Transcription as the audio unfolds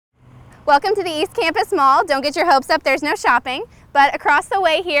Welcome to the East Campus Mall. Don't get your hopes up, there's no shopping. But across the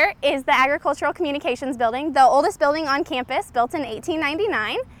way here is the Agricultural Communications Building, the oldest building on campus, built in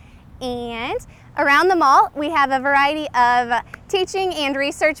 1899. And around the mall, we have a variety of teaching and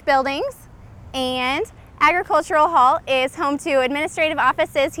research buildings. And Agricultural Hall is home to administrative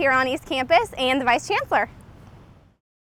offices here on East Campus and the Vice Chancellor.